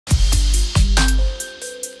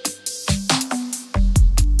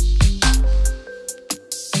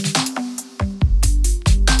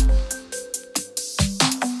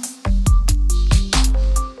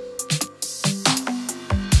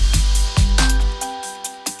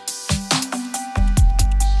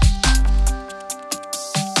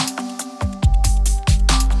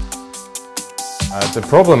The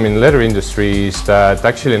problem in leather industry is that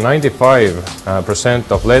actually 95%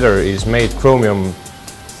 of leather is made chromium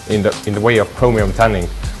in the way of chromium tanning.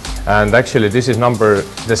 And actually this is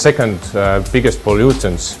the second biggest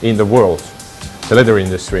pollutants in the world, the leather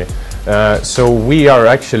industry. So we are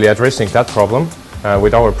actually addressing that problem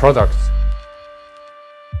with our products.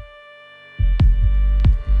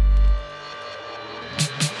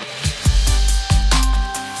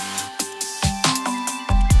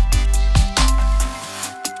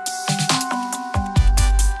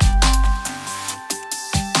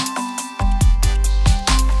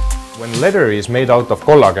 When leather is made out of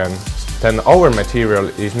collagen, then our material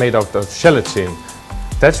is made out of gelatin.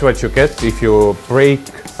 That's what you get if you break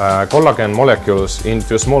collagen molecules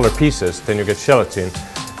into smaller pieces, then you get gelatin.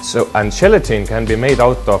 And gelatin can be made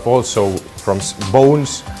out of also from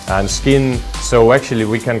bones and skin, so actually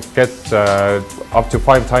we can get up to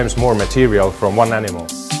 5 times more material from one animal.